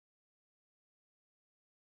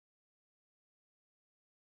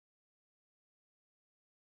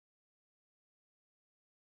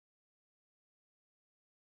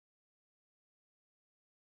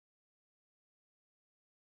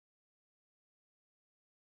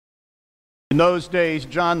In those days,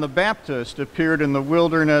 John the Baptist appeared in the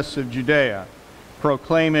wilderness of Judea,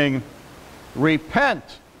 proclaiming, "Repent,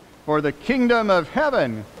 for the kingdom of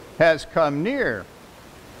heaven has come near."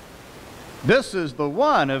 This is the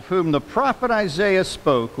one of whom the prophet Isaiah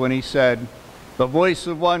spoke when he said, "The voice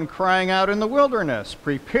of one crying out in the wilderness,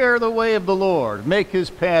 prepare the way of the Lord, make his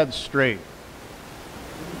paths straight."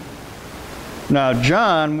 Now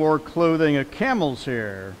John wore clothing of camel's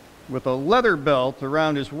hair, with a leather belt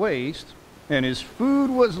around his waist, and his food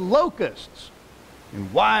was locusts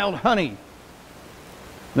and wild honey.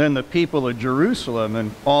 Then the people of Jerusalem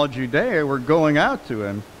and all Judea were going out to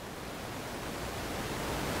him,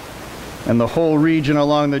 and the whole region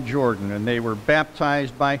along the Jordan, and they were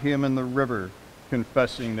baptized by him in the river,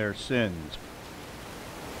 confessing their sins.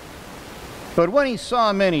 But when he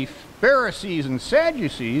saw many Pharisees and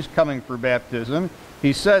Sadducees coming for baptism,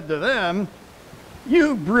 he said to them,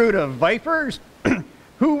 "You brood of vipers,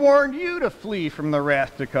 who warned you to flee from the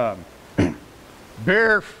wrath to come?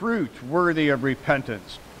 Bear fruit worthy of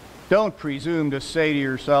repentance. Don't presume to say to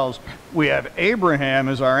yourselves, 'We have Abraham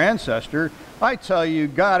as our ancestor.' I tell you,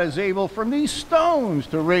 God is able from these stones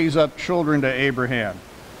to raise up children to Abraham.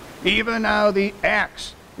 Even now the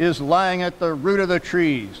axe is lying at the root of the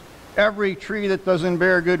trees. Every tree that doesn't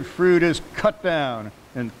bear good fruit is cut down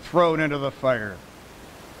and thrown into the fire.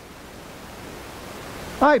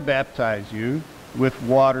 I baptize you with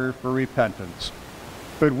water for repentance,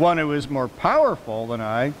 but one who is more powerful than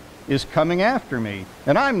I is coming after me,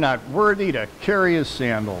 and I'm not worthy to carry his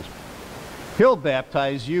sandals. He'll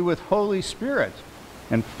baptize you with Holy Spirit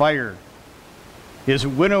and fire. His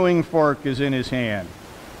winnowing fork is in his hand.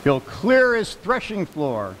 He'll clear his threshing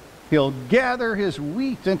floor. He'll gather his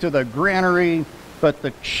wheat into the granary, but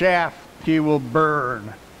the chaff he will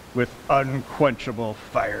burn with unquenchable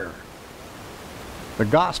fire." The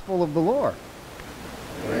gospel of the Lord.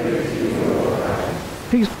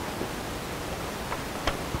 Peace.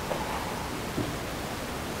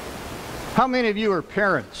 How many of you are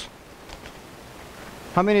parents?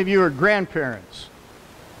 How many of you are grandparents?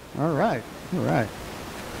 All right, all right.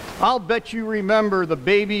 I'll bet you remember the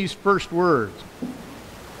baby's first words.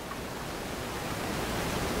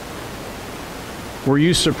 Were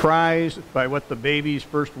you surprised by what the baby's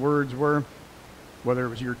first words were? Whether it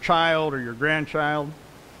was your child or your grandchild?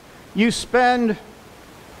 You spend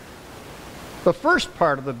the first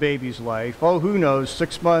part of the baby's life, oh, who knows,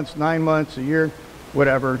 6 months, 9 months, a year,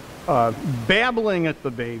 whatever, babbling at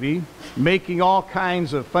the baby, making all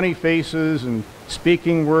kinds of funny faces and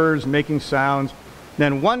speaking words, making sounds.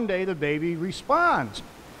 Then one day the baby responds.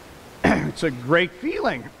 It's a great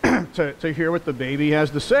feeling to hear what the baby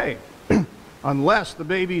has to say, unless the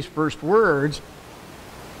baby's first words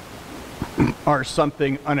are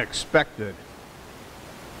something unexpected.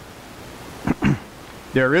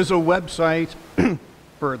 There is a website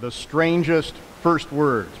for the strangest first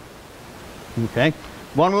words. Okay?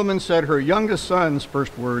 One woman said her youngest son's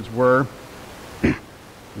first words were,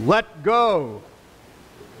 "Let go."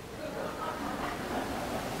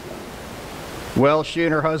 Well, she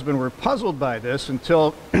and her husband were puzzled by this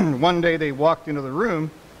until one day they walked into the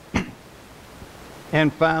room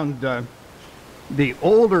and found the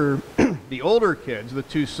older kids, the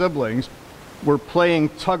two siblings, were playing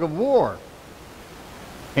tug of war.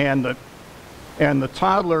 And the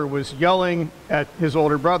toddler was yelling at his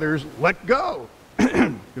older brothers, "Let go,"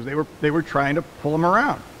 because they were trying to pull him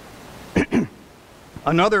around.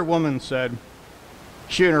 Another woman said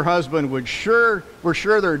she and her husband were sure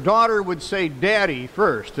their daughter would say "daddy"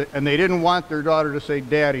 first, and they didn't want their daughter to say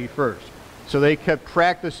 "daddy" first. So they kept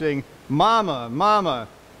practicing "mama, mama,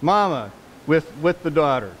 mama" with the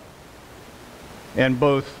daughter. And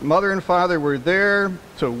both mother and father were there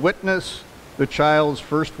to witness the child's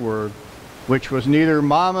first word, which was neither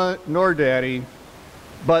mama nor daddy,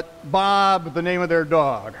 but Bob, the name of their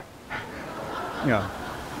dog. Yeah.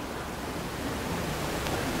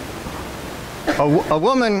 A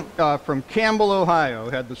woman from Campbell,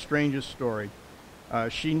 Ohio, had the strangest story.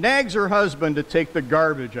 She nags her husband to take the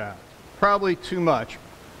garbage out, probably too much,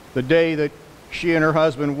 the day that she and her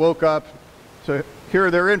husband woke up to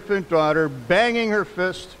hear their infant daughter banging her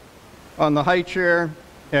fist on the high chair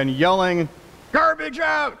and yelling, "Garbage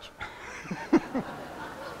out!"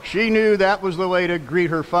 She knew that was the way to greet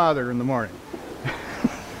her father in the morning.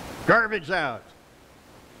 Garbage out.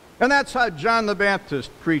 And that's how John the Baptist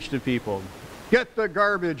preached to people. Get the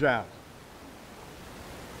garbage out.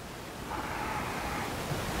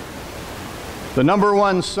 The number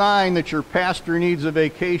one sign that your pastor needs a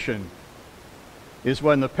vacation is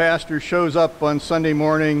when the pastor shows up on Sunday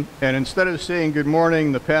morning and instead of saying good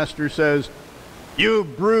morning, the pastor says, "You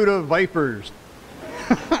brood of vipers."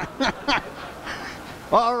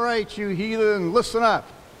 All right, you heathen, listen up.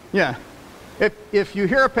 Yeah. If you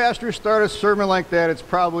hear a pastor start a sermon like that, it's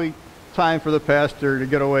probably time for the pastor to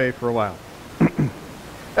get away for a while.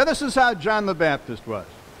 And this is how John the Baptist was.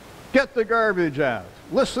 Get the garbage out.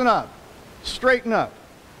 Listen up. Straighten up.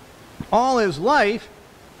 All his life,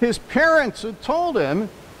 his parents had told him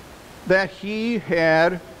that he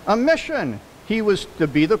had a mission. He was to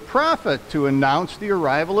be the prophet, to announce the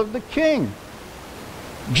arrival of the king.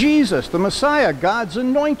 Jesus, the Messiah, God's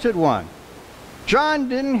anointed one. John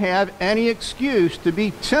didn't have any excuse to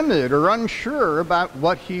be timid or unsure about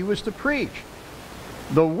what he was to preach.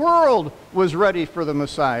 The world was ready for the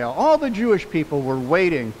Messiah. All the Jewish people were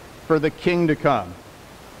waiting for the king to come.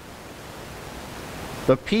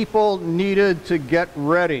 The people needed to get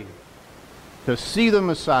ready to see the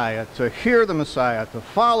Messiah, to hear the Messiah, to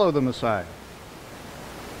follow the Messiah.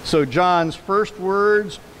 So John's first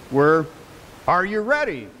words were, "Are you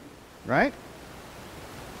ready?" Right?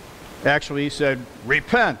 Actually, he said,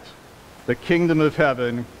 "Repent. The kingdom of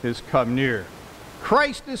heaven has come near."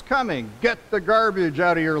 Christ is coming. Get the garbage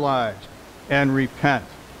out of your lives and repent.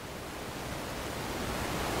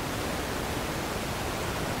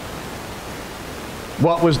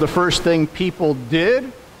 What was the first thing people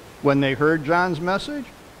did when they heard John's message?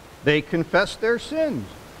 They confessed their sins,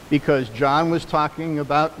 because John was talking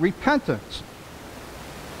about repentance.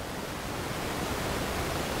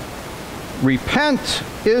 Repent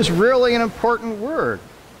is really an important word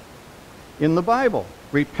in the Bible.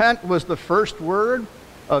 Repent was the first word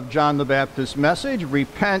of John the Baptist's message.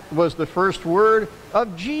 Repent was the first word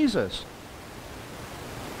of Jesus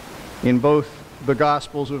in both the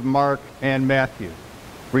Gospels of Mark and Matthew.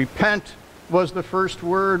 Repent was the first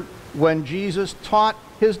word when Jesus taught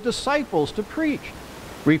his disciples to preach.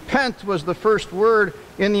 Repent was the first word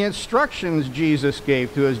in the instructions Jesus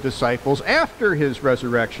gave to his disciples after his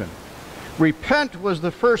resurrection. Repent was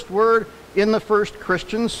the first word in the first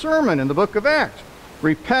Christian sermon in the book of Acts.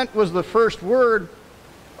 Repent was the first word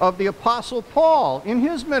of the Apostle Paul in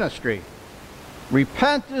his ministry.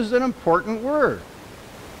 Repent is an important word,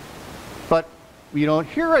 but we don't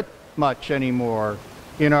hear it much anymore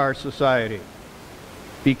in our society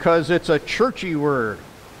because it's a churchy word.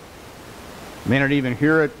 You may not even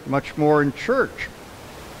hear it much more in church.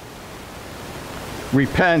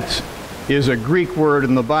 Repent is a Greek word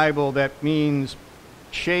in the Bible that means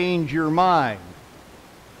change your mind.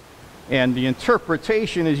 And the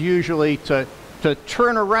interpretation is usually to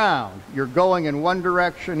turn around. You're going in one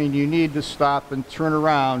direction and you need to stop and turn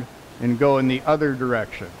around and go in the other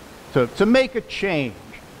direction. To make a change.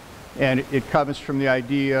 And it comes from the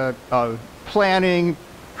idea of planning,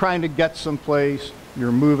 trying to get someplace,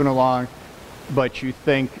 you're moving along, but you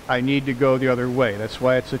think, I need to go the other way. That's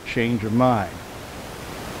why it's a change of mind.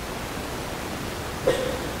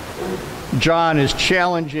 John is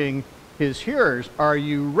challenging his hearers, are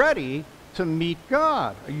you ready to meet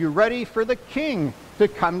God? Are you ready for the king to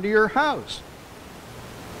come to your house?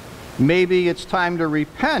 Maybe it's time to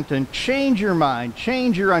repent and change your mind,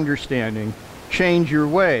 change your understanding, change your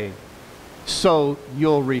way, so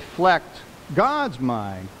you'll reflect God's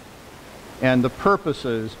mind and the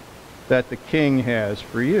purposes that the king has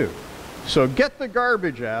for you. So get the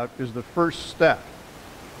garbage out is the first step.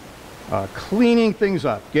 Cleaning things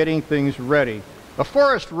up, getting things ready. A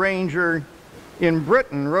forest ranger in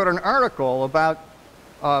Britain wrote an article about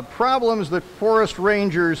problems that forest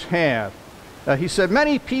rangers have. He said,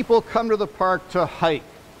 many people come to the park to hike.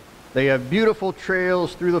 They have beautiful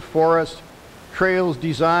trails through the forest, trails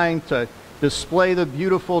designed to display the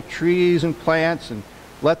beautiful trees and plants and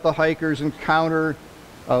let the hikers encounter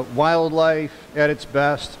wildlife at its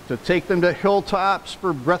best, to take them to hilltops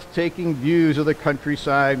for breathtaking views of the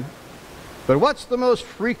countryside. But what's the most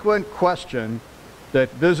frequent question that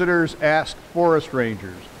visitors ask forest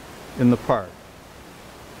rangers in the park?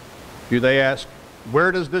 Do they ask,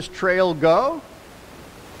 where does this trail go?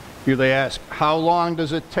 Do they ask, how long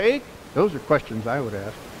does it take? Those are questions I would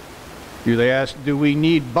ask. Do they ask, do we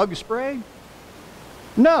need bug spray?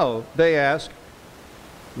 No, they ask,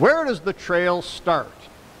 where does the trail start?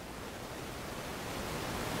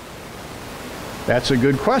 That's a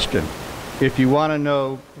good question. If you want to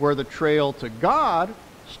know where the trail to God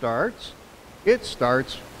starts, it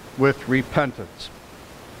starts with repentance.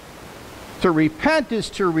 To repent is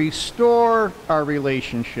to restore our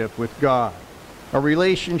relationship with God, a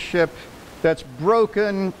relationship that's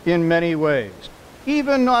broken in many ways,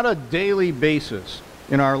 even on a daily basis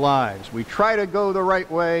in our lives. We try to go the right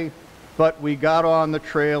way, but we got on the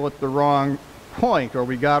trail at the wrong point, or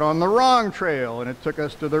we got on the wrong trail and it took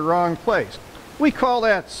us to the wrong place. We call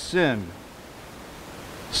that sin.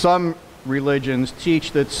 Some religions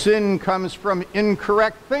teach that sin comes from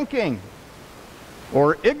incorrect thinking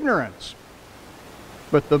or ignorance.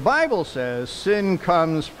 But the Bible says sin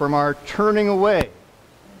comes from our turning away,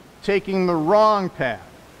 taking the wrong path,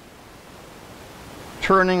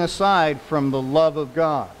 turning aside from the love of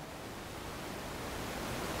God.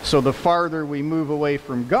 So the farther we move away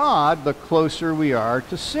from God, the closer we are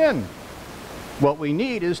to sin. What we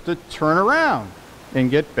need is to turn around and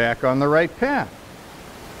get back on the right path.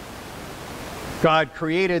 God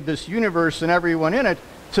created this universe and everyone in it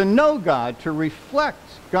to know God, to reflect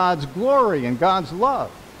God's glory and God's love.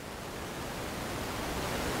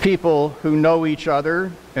 People who know each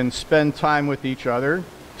other and spend time with each other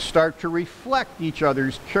start to reflect each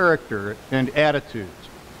other's character and attitudes.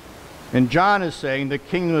 And John is saying the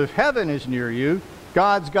kingdom of heaven is near you.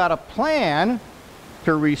 God's got a plan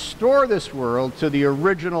to restore this world to the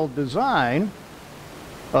original design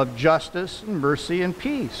of justice and mercy and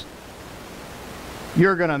peace.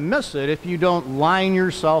 You're going to miss it if you don't line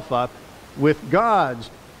yourself up with God's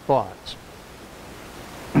thoughts.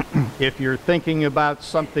 If you're thinking about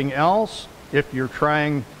something else, if you're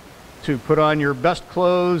trying to put on your best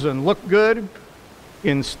clothes and look good,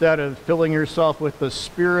 instead of filling yourself with the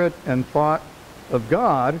spirit and thought of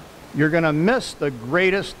God, you're going to miss the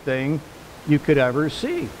greatest thing you could ever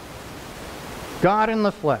see. God in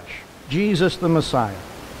the flesh, Jesus the Messiah.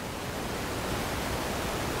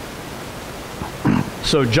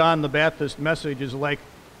 So John the Baptist's message is like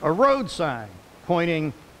a road sign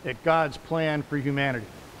pointing at God's plan for humanity.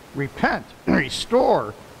 Repent,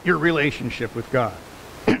 restore your relationship with God.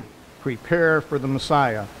 Prepare for the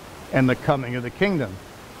Messiah and the coming of the kingdom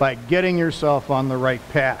by getting yourself on the right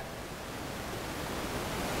path.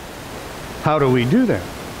 How do we do that?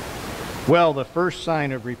 Well, the first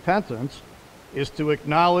sign of repentance is to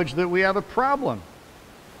acknowledge that we have a problem.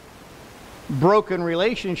 Broken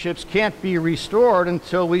relationships can't be restored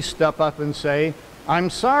until we step up and say, I'm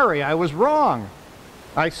sorry, I was wrong.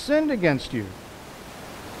 I sinned against you.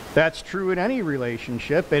 That's true in any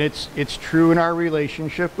relationship, and it's true in our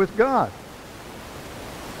relationship with God.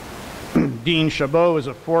 Dean Chabot is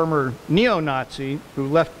a former neo-Nazi who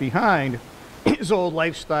left behind his old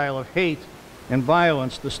lifestyle of hate and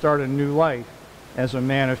violence to start a new life as a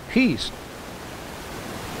man of peace.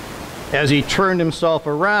 As he turned himself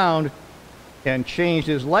around and changed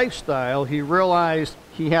his lifestyle, he realized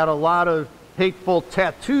he had a lot of hateful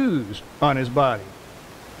tattoos on his body.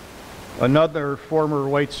 Another former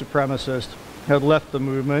white supremacist had left the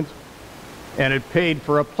movement and had paid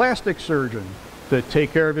for a plastic surgeon to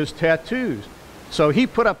take care of his tattoos. So he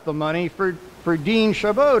put up the money for Dean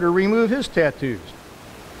Chabot to remove his tattoos.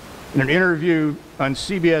 In an interview on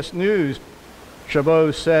CBS News,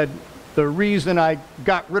 Chabot said, the reason I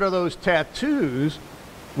got rid of those tattoos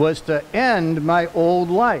was to end my old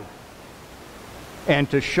life and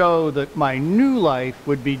to show that my new life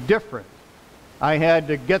would be different. I had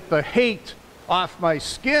to get the hate off my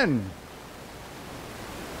skin.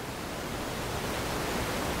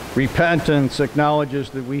 Repentance acknowledges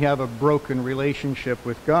that we have a broken relationship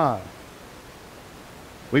with God.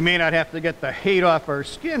 We may not have to get the hate off our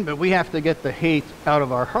skin, but we have to get the hate out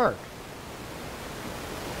of our heart.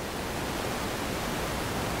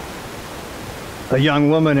 A young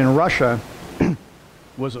woman in Russia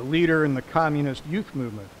was a leader in the communist youth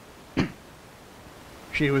movement.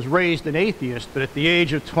 She was raised an atheist, but at the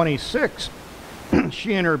age of 26,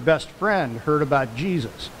 she and her best friend heard about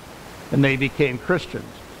Jesus, and they became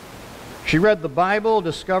Christians. She read the Bible,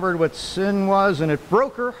 discovered what sin was, and it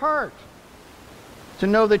broke her heart to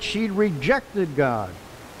know that she'd rejected God.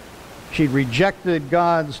 She'd rejected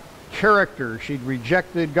God's character. She'd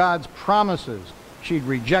rejected God's promises. She'd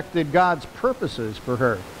rejected God's purposes for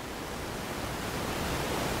her.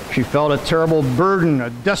 She felt a terrible burden, a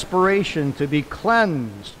desperation to be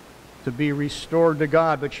cleansed, to be restored to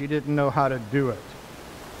God, but she didn't know how to do it.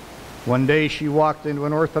 One day she walked into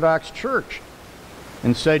an Orthodox church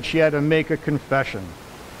and said she had to make a confession.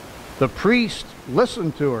 The priest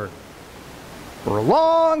listened to her for a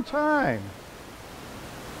long time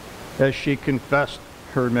as she confessed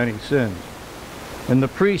her many sins. And the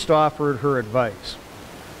priest offered her advice.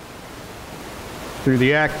 Through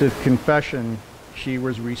the act of confession, she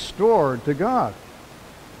was restored to God.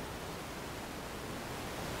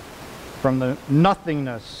 From the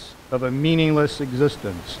nothingness of a meaningless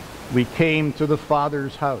existence, we came to the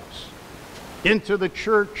Father's house, into the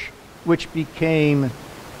church which became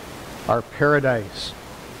our paradise.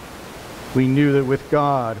 We knew that with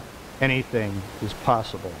God, anything is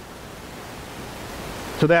possible.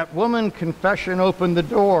 To that woman, confession opened the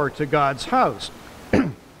door to God's house.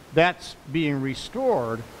 That's being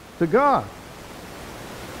restored to God.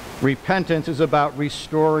 Repentance is about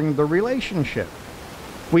restoring the relationship.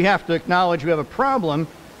 We have to acknowledge we have a problem,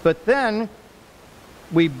 but then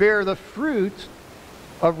we bear the fruit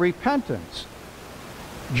of repentance,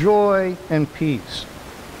 joy and peace.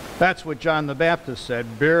 That's what John the Baptist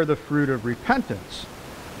said, bear the fruit of repentance.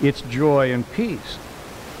 It's joy and peace.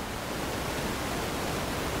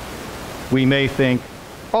 We may think,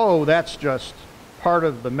 oh, that's just part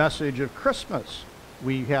of the message of Christmas.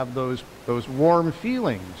 We have those warm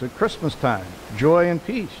feelings at Christmas time, joy and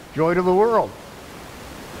peace, joy to the world.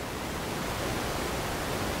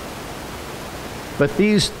 But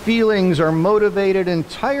these feelings are motivated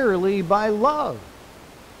entirely by love.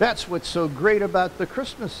 That's what's so great about the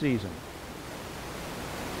Christmas season.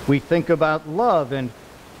 We think about love and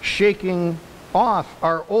shaking off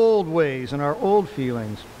our old ways and our old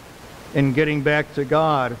feelings and getting back to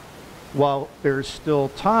God while there's still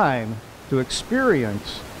time to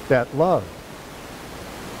experience that love.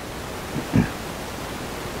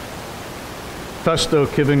 Festo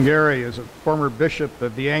Kivengere is a former bishop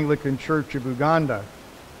of the Anglican Church of Uganda.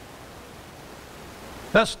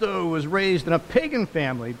 Festo was raised in a pagan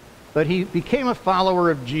family, but he became a follower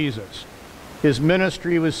of Jesus. His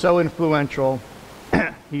ministry was so influential,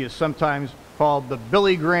 he is sometimes called the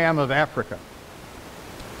Billy Graham of Africa.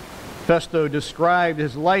 Festo described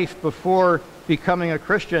his life before becoming a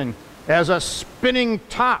Christian as a spinning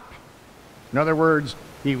top. In other words,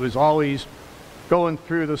 he was always going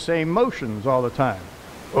through the same motions all the time,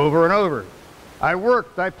 over and over. I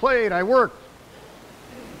worked, I played, I worked.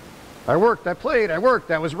 I worked, I played, I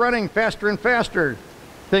worked. I was running faster and faster,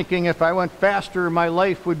 thinking if I went faster, my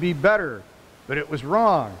life would be better. But it was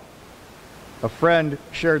wrong. A friend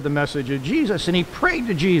shared the message of Jesus, and he prayed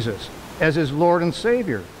to Jesus as his Lord and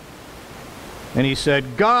Savior. And he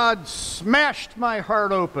said, God smashed my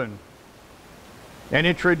heart open and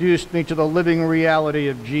introduced me to the living reality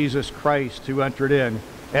of Jesus Christ who entered in,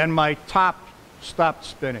 and my top stopped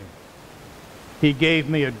spinning. He gave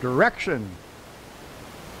me a direction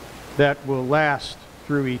that will last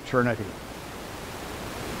through eternity.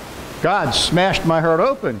 God smashed my heart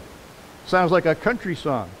open. Sounds like a country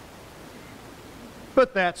song.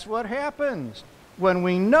 But that's what happens when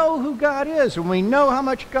we know who God is, when we know how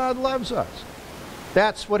much God loves us.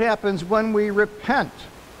 That's what happens when we repent.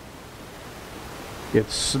 It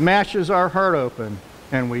smashes our heart open,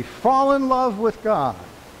 and we fall in love with God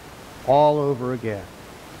all over again.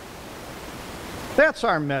 That's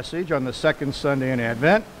our message on the second Sunday in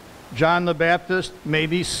Advent. John the Baptist may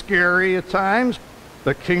be scary at times.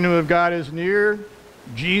 The kingdom of God is near.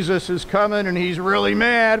 Jesus is coming, and he's really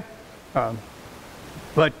mad.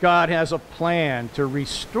 But God has a plan to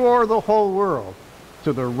restore the whole world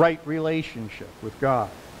to the right relationship with God.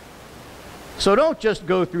 So don't just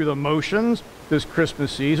go through the motions this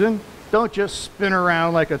Christmas season. Don't just spin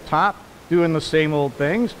around like a top doing the same old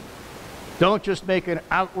things. Don't just make an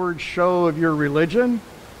outward show of your religion.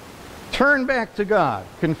 Turn back to God.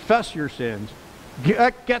 Confess your sins.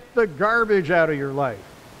 Get the garbage out of your life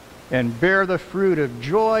and bear the fruit of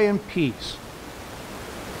joy and peace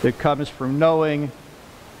that comes from knowing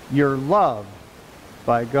you're loved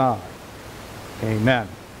by God. Amen.